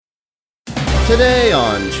Today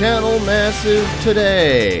on Channel Massive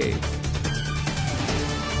Today.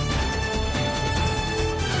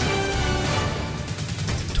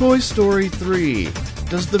 Toy Story 3.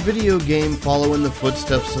 Does the video game follow in the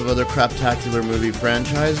footsteps of other craptacular movie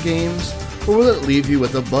franchise games? Or will it leave you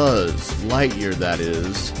with a buzz? Lightyear, that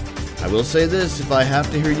is. I will say this, if I have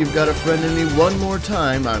to hear You've Got a Friend in Me one more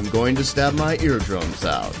time, I'm going to stab my eardrums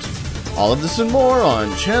out. All of this and more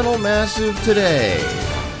on Channel Massive Today.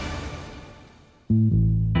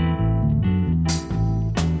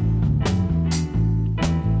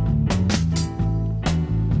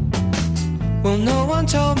 Well, no one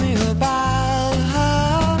told me about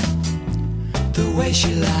her, the way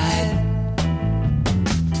she lied.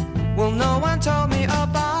 Well, no one told me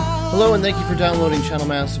about. Hello, and thank you for downloading Channel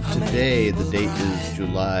Massive Today. The date is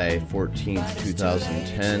July 14th,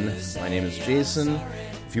 2010. My name is Jason.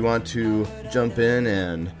 If you want to jump in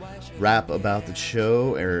and rap about the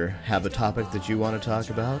show or have a topic that you want to talk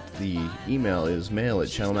about, the email is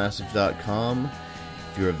mail@channelmassive.com.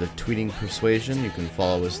 If you're of the tweeting persuasion, you can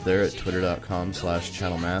follow us there at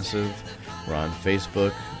twitter.com/channelmassive. We're on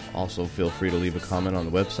Facebook. Also, feel free to leave a comment on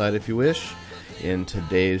the website if you wish. In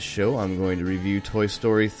today's show, I'm going to review Toy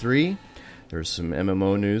Story 3. There's some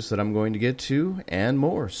MMO news that I'm going to get to, and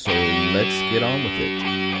more. So let's get on with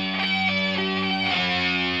it.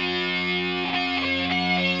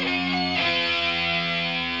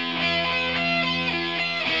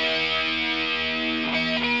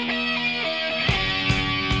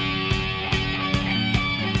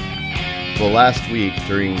 Well, last week,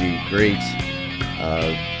 during the great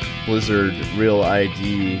Blizzard Real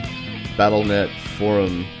ID Battle.net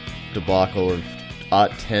forum debacle of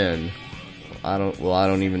OT10, I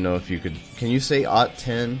don't even know if you could. Can you say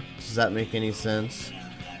OT10? Does that make any sense?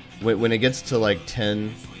 When it gets to like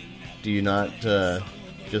 10, do you not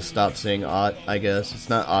just stop saying OT? I guess it's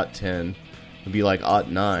not OT10. It'd be like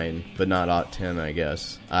OT9, but not OT10. I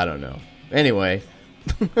guess I don't know. Anyway,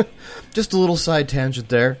 just a little side tangent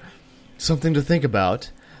there. Something to think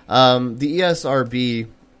about. The ESRB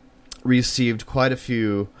received quite a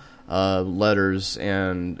few letters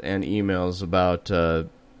and emails about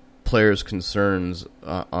players' concerns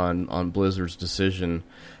on Blizzard's decision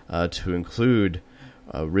to include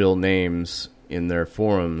real names in their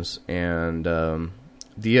forums, and the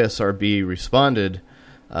ESRB responded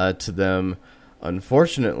to them.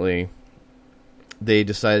 Unfortunately, they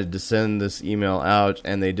decided to send this email out,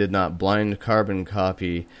 and they did not blind carbon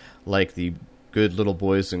copy like the good little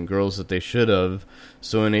boys and girls that they should have.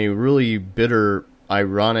 So in a really bitter,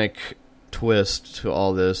 ironic twist to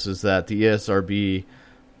all this is that the ESRB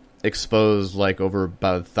exposed like over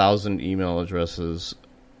about 1,000 email addresses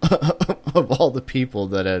of all the people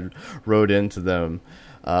that had wrote into them.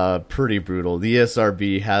 Pretty brutal. The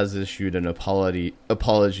ESRB has issued an apology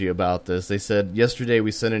about this. They said, yesterday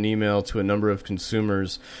we sent an email to a number of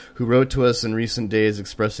consumers who wrote to us in recent days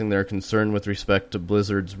expressing their concern with respect to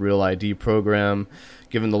Blizzard's Real ID program.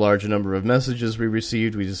 Given the large number of messages we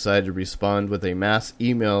received, we decided to respond with a mass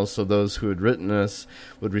email so those who had written us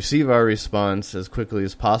would receive our response as quickly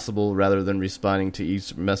as possible rather than responding to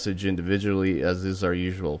each message individually as is our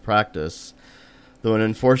usual practice. Though an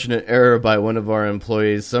unfortunate error by one of our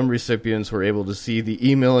employees, some recipients were able to see the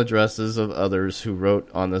email addresses of others who wrote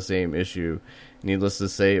on the same issue. Needless to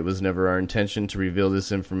say, it was never our intention to reveal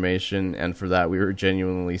this information, and for that we were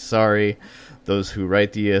genuinely sorry. Those who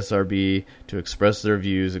write the ESRB to express their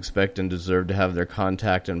views expect and deserve to have their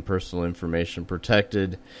contact and personal information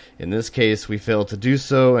protected. In this case, we failed to do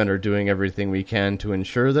so and are doing everything we can to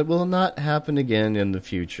ensure that will not happen again in the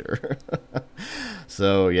future.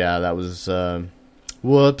 So, yeah, that was...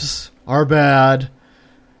 whoops. Our bad.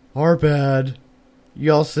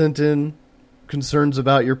 Y'all sent in concerns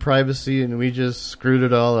about your privacy and we just screwed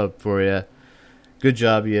it all up for you. Good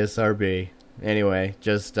job, ESRB. Anyway,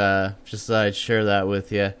 just thought I'd share that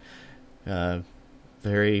with you.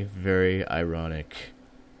 Very, very ironic.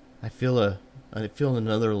 I feel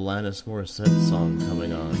another Alanis Morissette song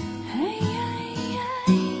coming on.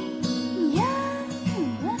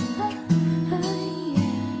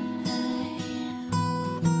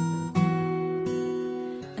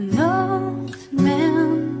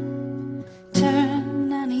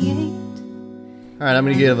 Alright, I'm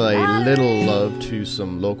going to give a little love to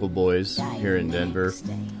some local boys here in Denver.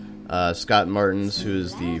 Scott Martins, who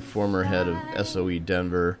is the former head of SOE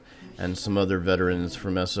Denver, and some other veterans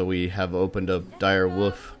from SOE have opened up Dire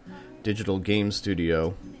Wolf Digital Game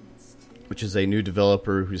Studio, which is a new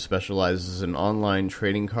developer who specializes in online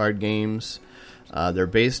trading card games. They're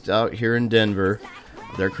based out here in Denver.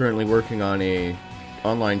 They're currently working on a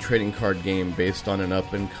online trading card game based on an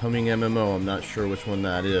up-and-coming MMO. I'm not sure which one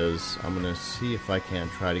that is. I'm going to see if I can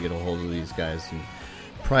try to get a hold of these guys and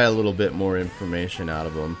pry a little bit more information out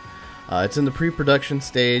of them. It's in the pre-production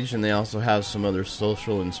stage, and they also have some other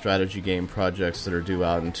social and strategy game projects that are due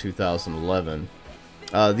out in 2011.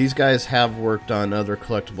 These guys have worked on other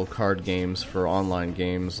collectible card games for online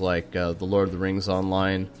games like the Lord of the Rings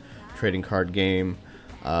Online trading card game,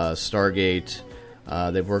 Stargate.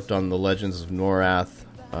 They've worked on the Legends of Norath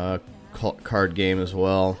card game as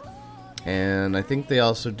well. And I think they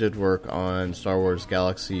also did work on Star Wars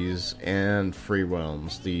Galaxies and Free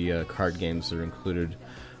Realms, the card games that are included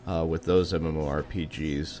with those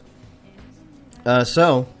MMORPGs.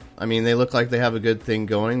 So, I mean, they look like they have a good thing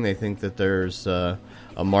going. They think that there's a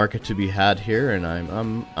market to be had here, and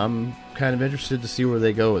I'm kind of interested to see where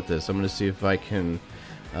they go with this. I'm going to see if I can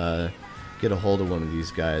get a hold of one of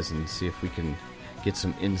these guys and see if we can get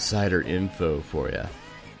some insider info for you.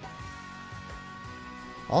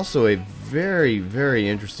 Also, a very, very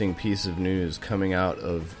interesting piece of news coming out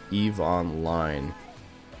of EVE Online.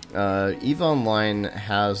 EVE Online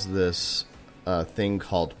has this thing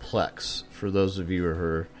called Plex, for those of you who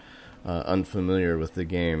are unfamiliar with the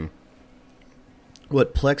game.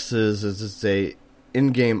 What Plex is it's a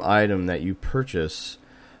in-game item that you purchase,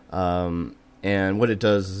 and what it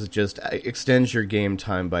does is it just extends your game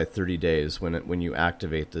time by 30 days when you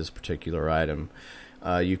activate this particular item.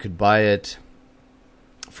 You could buy it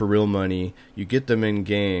for real money. You get them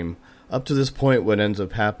in-game. Up to this point, what ends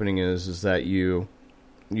up happening is that you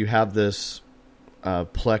have this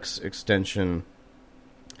Plex extension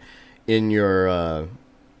in your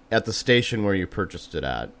at the station where you purchased it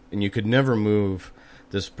at, and you could never move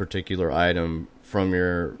this particular item from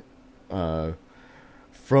your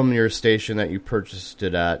station that you purchased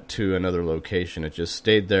it at to another location. It just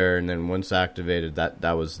stayed there, and then once activated, that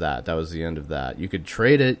was the end of that. You could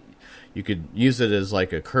trade it, you could use it as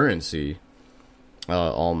like a currency.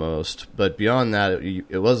 Almost, but beyond that,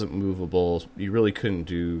 it wasn't movable. You really couldn't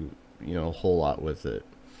do, a whole lot with it.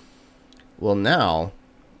 Well, now,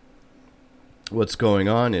 what's going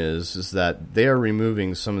on is that they are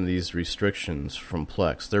removing some of these restrictions from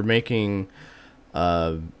Plex. They're making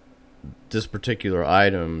this particular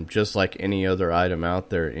item just like any other item out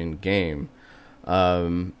there in game.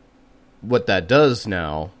 What that does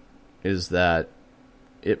now is that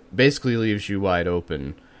it basically leaves you wide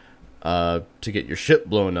open to get your ship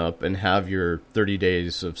blown up and have your 30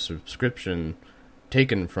 days of subscription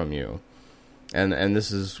taken from you. And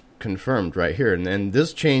this is confirmed right here. And then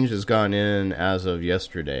this change has gone in as of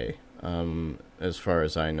yesterday, as far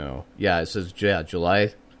as I know. Yeah, it says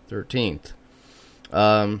July 13th.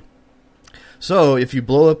 So if you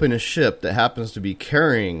blow up in a ship that happens to be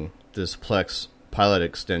carrying this Plex pilot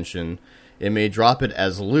extension, it may drop it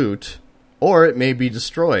as loot, or it may be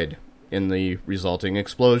destroyed in the resulting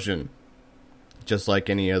explosion, just like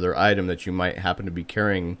any other item that you might happen to be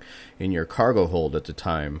carrying in your cargo hold at the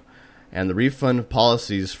time. And the refund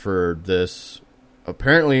policies for this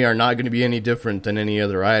apparently are not going to be any different than any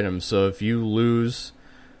other item. So if you lose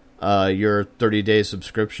your 30-day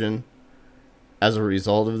subscription as a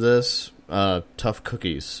result of this, tough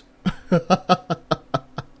cookies.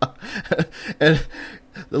 And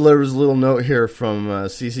there was a little note here from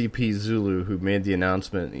CCP Zulu, who made the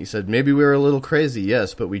announcement. He said, "Maybe we were a little crazy,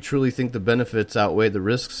 yes, but we truly think the benefits outweigh the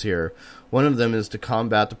risks here. One of them is to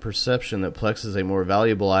combat the perception that Plex is a more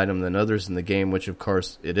valuable item than others in the game, which of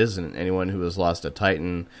course it isn't. Anyone who has lost a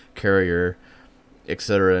Titan, carrier,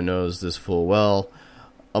 etc. knows this full well.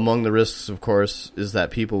 Among the risks, of course, is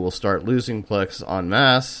that people will start losing Plex en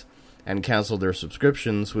masse and cancel their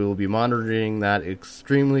subscriptions. We will be monitoring that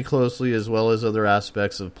extremely closely, as well as other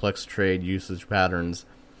aspects of Plex trade usage patterns.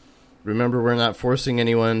 Remember, we're not forcing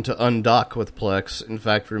anyone to undock with Plex. In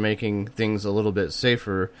fact, we're making things a little bit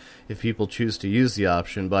safer if people choose to use the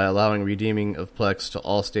option by allowing redeeming of Plex to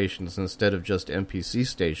all stations instead of just NPC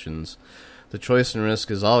stations. The choice and risk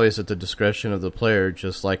is always at the discretion of the player,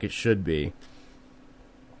 just like it should be."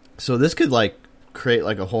 So this could create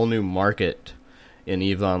a whole new market in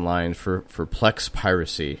EVE Online for Plex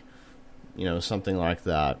piracy, something like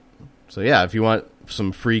that. So yeah, if you want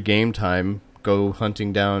some free game time, go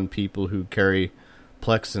hunting down people who carry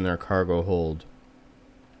Plex in their cargo hold,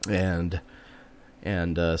 and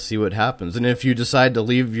see what happens. And if you decide to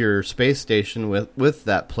leave your space station with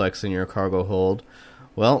that Plex in your cargo hold,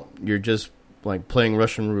 well, you're just playing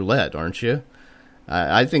Russian roulette, aren't you?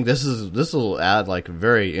 I think this will add a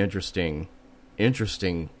very interesting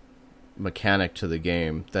mechanic to the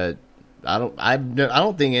game that I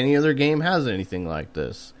don't think any other game has anything like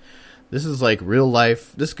this. This is real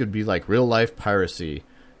life. This could be real life piracy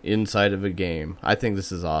inside of a game. I think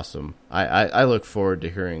this is awesome. I look forward to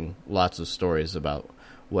hearing lots of stories about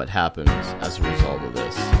what happens as a result of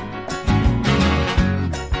this.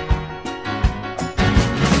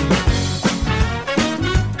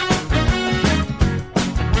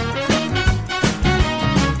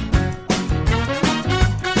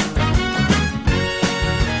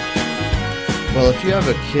 Well, if you have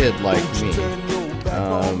a kid like me,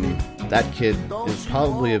 that kid is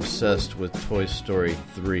probably obsessed with Toy Story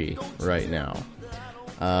 3 right now.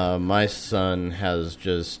 My son has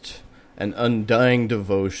just an undying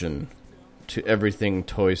devotion to everything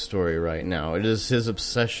Toy Story right now. It is his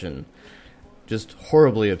obsession, just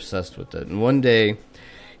horribly obsessed with it. And one day,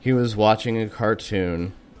 he was watching a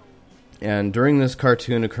cartoon, and during this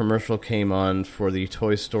cartoon, a commercial came on for the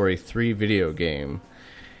Toy Story 3 video game.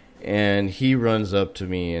 And he runs up to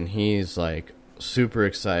me, and he's like super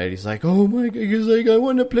excited. He's like, "Oh my God!" He's like, "I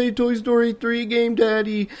want to play Toy Story 3 game,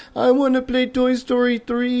 Daddy. I want to play Toy Story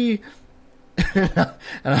 3." And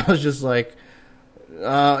I was just like,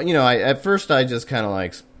 at first I just kind of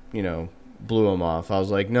like, blew him off. I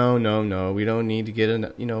was like, no, we don't need to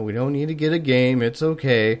get we don't need to get a game. It's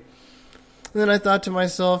okay. And then I thought to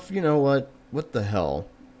myself, you know what? What the hell?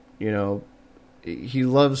 He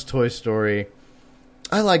loves Toy Story.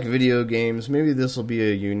 I like video games. Maybe this will be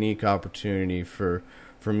a unique opportunity for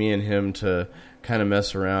me and him to kind of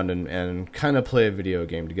mess around and kind of play a video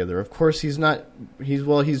game together. Of course, he's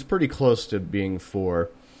pretty close to being 4,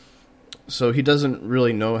 so he doesn't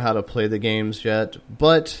really know how to play the games yet,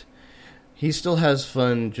 but he still has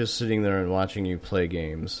fun just sitting there and watching you play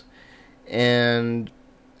games. And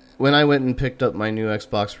when I went and picked up my new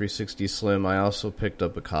Xbox 360 Slim, I also picked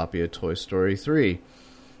up a copy of Toy Story 3.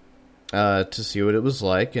 To see what it was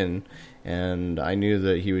like, and I knew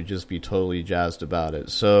that he would just be totally jazzed about it.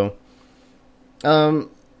 So,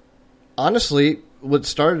 honestly, what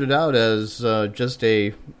started out as just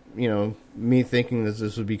me thinking that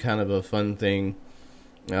this would be kind of a fun thing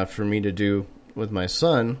for me to do with my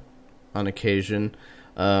son on occasion,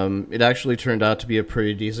 it actually turned out to be a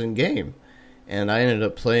pretty decent game, and I ended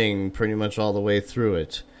up playing pretty much all the way through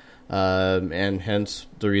it, and hence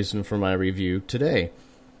the reason for my review today.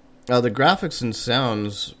 The graphics and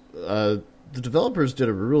sounds, the developers did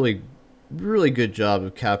a really, really good job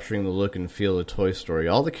of capturing the look and feel of Toy Story.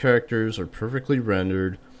 All the characters are perfectly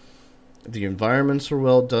rendered. The environments were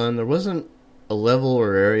well done. There wasn't a level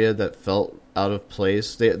or area that felt out of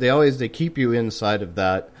place. They keep you inside of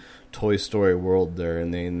that Toy Story world there,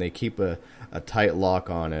 and they keep a tight lock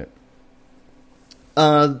on it.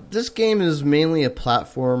 This game is mainly a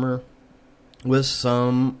platformer, with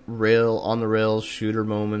some on-the-rails shooter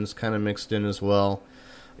moments kind of mixed in as well.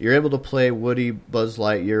 You're able to play Woody, Buzz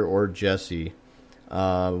Lightyear, or Jessie.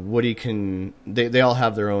 Woody can... They all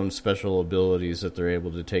have their own special abilities that they're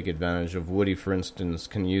able to take advantage of. Woody, for instance,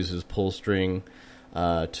 can use his pull string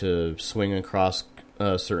to swing across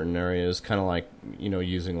certain areas, kind of like,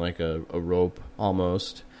 using like a rope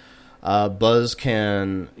almost. Buzz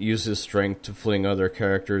can use his strength to fling other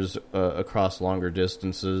characters across longer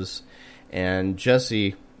distances. And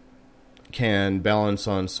Jessie can balance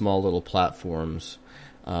on small little platforms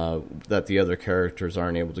that the other characters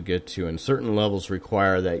aren't able to get to. And certain levels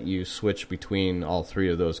require that you switch between all 3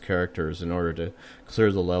 of those characters in order to clear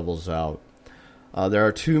the levels out. There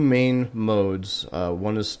are 2 main modes.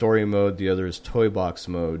 One is story mode, the other is toy box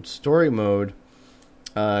mode. Story mode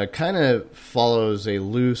kind of follows a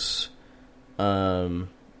loose... I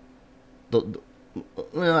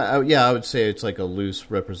would say it's like a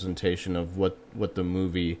loose representation of what the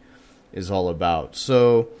movie is all about.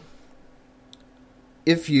 So,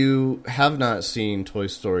 if you have not seen Toy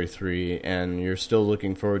Story 3 and you're still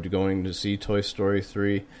looking forward to going to see Toy Story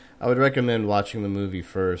 3, I would recommend watching the movie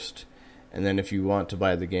first, and then if you want to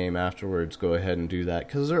buy the game afterwards, go ahead and do that.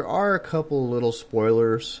 Because there are a couple little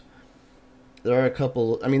spoilers. There are a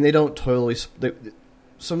couple... I mean, they don't totally...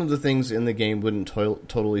 some of the things in the game wouldn't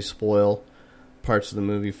totally spoil parts of the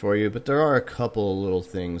movie for you, but there are a couple of little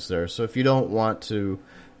things there. So if you don't want to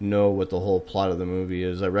know what the whole plot of the movie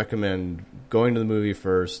is, I recommend going to the movie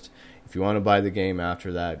first. If you want to buy the game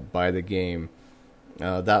after that, buy the game.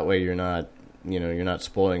 That way you're not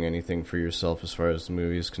spoiling anything for yourself as far as the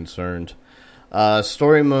movie is concerned.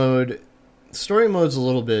 Story mode's a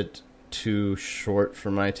little bit too short for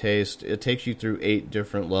my taste. It takes you through 8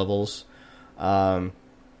 different levels.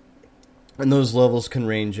 And those levels can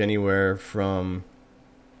range anywhere from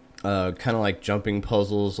kind of like jumping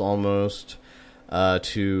puzzles almost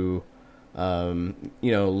to,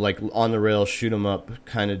 like on the rail shoot 'em up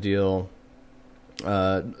kind of deal.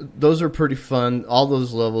 Those are pretty fun. All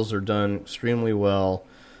those levels are done extremely well.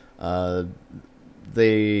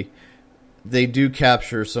 they do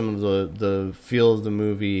capture some of the feel of the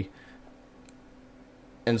movie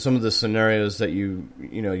and some of the scenarios that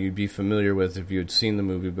you'd be familiar with if you had seen the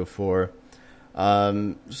movie before.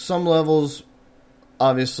 Some levels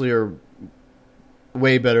obviously are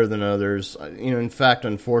way better than others. In fact,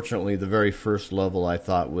 unfortunately, the very first level I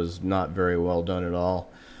thought was not very well done at all.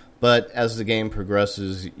 But as the game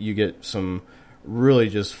progresses, you get some really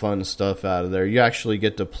just fun stuff out of there. You actually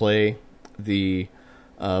get to play the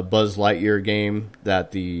Buzz Lightyear game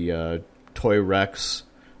that the Toy Rex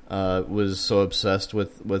was so obsessed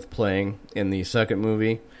with playing in the second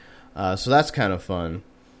movie. So that's kind of fun.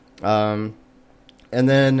 And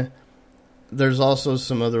then there's also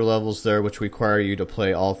some other levels there which require you to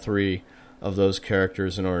play all three of those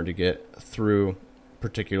characters in order to get through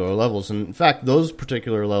particular levels. And in fact, those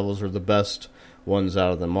particular levels are the best ones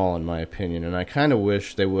out of them all, in my opinion. And I kind of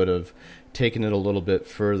wish they would have taken it a little bit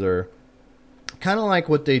further. Kind of like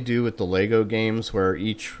what they do with the Lego games, where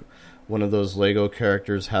each one of those Lego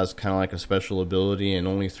characters has kind of like a special ability, and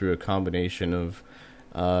only through a combination of,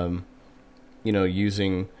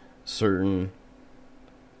 using certain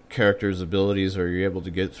characters' abilities are you able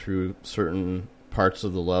to get through certain parts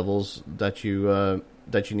of the levels that you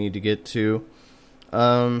need to get to.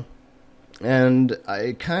 And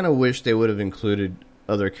I kind of wish they would have included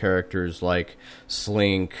other characters like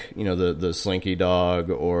Slink, the Slinky Dog,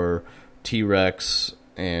 or T-Rex,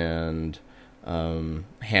 and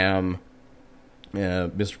Ham,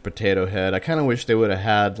 Mr. Potato Head. I kind of wish they would have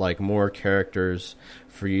had like more characters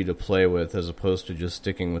for you to play with, as opposed to just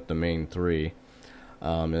sticking with the main three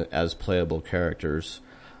as playable characters.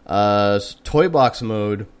 Toy Box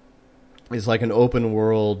mode is like an open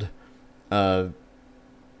world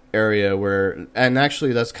area where, and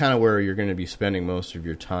actually that's kind of where you're going to be spending most of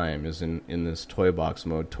your time, is in this Toy Box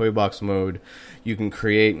mode. Toy Box mode, you can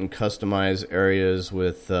create and customize areas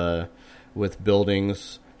with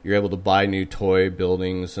buildings. You're able to buy new toy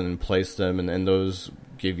buildings and place them, and those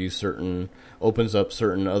give you opens up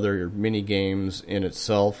certain other mini games in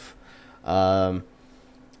itself.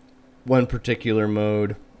 One particular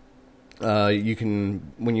mode, you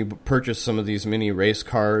can, when you purchase some of these mini race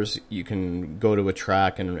cars, you can go to a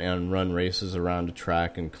track and run races around a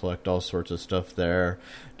track and collect all sorts of stuff there,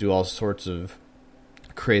 do all sorts of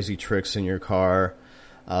crazy tricks in your car.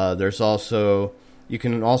 You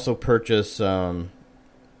can also purchase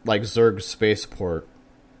like Zurg Spaceport,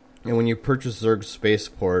 and when you purchase Zurg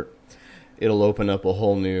Spaceport, it'll open up a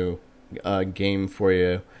whole new game for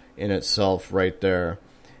you in itself right there.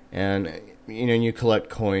 And you collect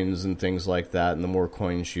coins and things like that, and the more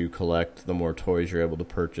coins you collect, the more toys you're able to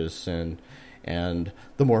purchase, and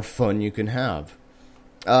the more fun you can have.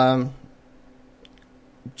 I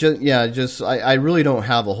really don't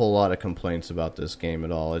have a whole lot of complaints about this game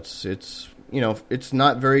at all. It's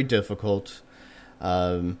not very difficult.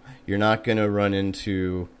 You're not going to run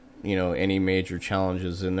into any major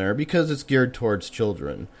challenges in there because it's geared towards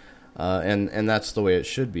children. And that's the way it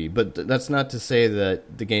should be. But that's not to say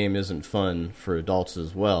that the game isn't fun for adults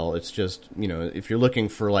as well. It's just, if you're looking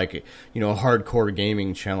for like, a hardcore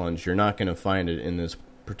gaming challenge, you're not going to find it in this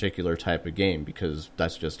particular type of game, because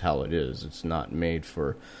that's just how it is. It's not made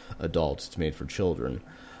for adults. It's made for children.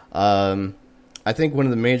 I think one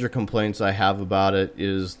of the major complaints I have about it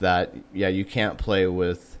is that, you can't play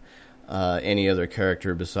with any other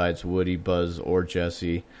character besides Woody, Buzz, or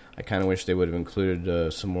Jessie. I kind of wish they would have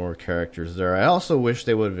included some more characters there. I also wish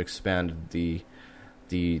they would have expanded the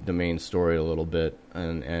main story a little bit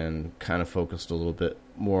and kind of focused a little bit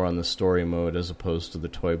more on the story mode as opposed to the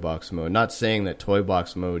Toy Box mode. Not saying that Toy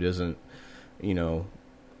Box mode isn't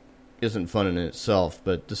fun in itself,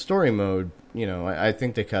 but the story mode, I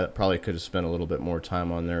think they probably could have spent a little bit more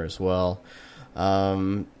time on there as well.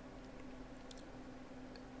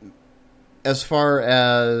 As far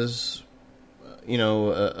as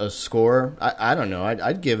a score, I don't know.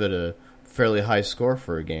 I'd give it a fairly high score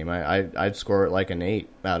for a game. I'd score it like an 8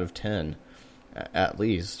 out of 10, at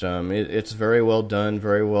least. It's very well done,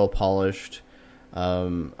 very well polished.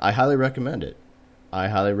 I highly recommend it.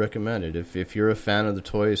 If you're a fan of the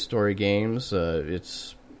Toy Story games,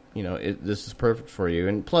 this is perfect for you.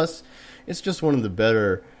 And plus, it's just one of the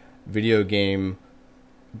better video game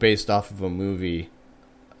based off of a movie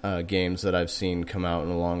games that I've seen come out in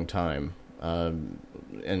a long time.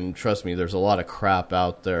 And trust me, there's a lot of crap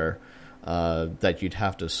out there that you'd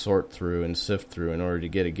have to sort through and sift through in order to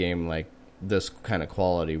get a game like this kind of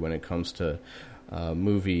quality when it comes to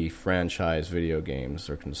movie franchise video games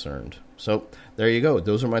are concerned. So there you go.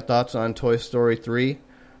 Those are my thoughts on Toy Story 3.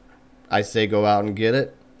 I say go out and get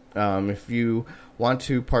it. If you want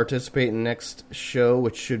to participate in the next show,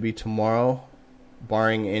 which should be tomorrow,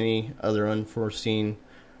 barring any other unforeseen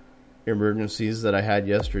emergencies that I had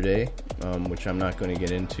yesterday, which I'm not going to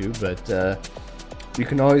get into, but you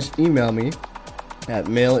can always email me at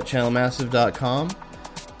mail@channelmassive.com.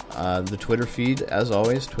 The Twitter feed, as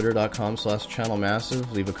always,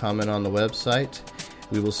 twitter.com/channelmassive. Leave a comment on the website.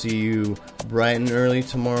 We will see you bright and early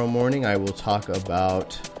tomorrow morning. I will talk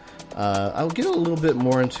about... I'll get a little bit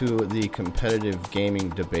more into the competitive gaming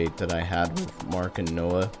debate that I had with Mark and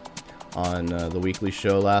Noah on the weekly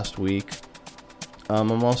show last week.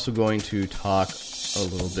 I'm also going to talk a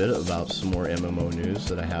little bit about some more MMO news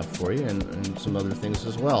that I have for you and some other things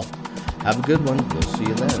as well. Have a good one. We'll see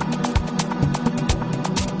you then.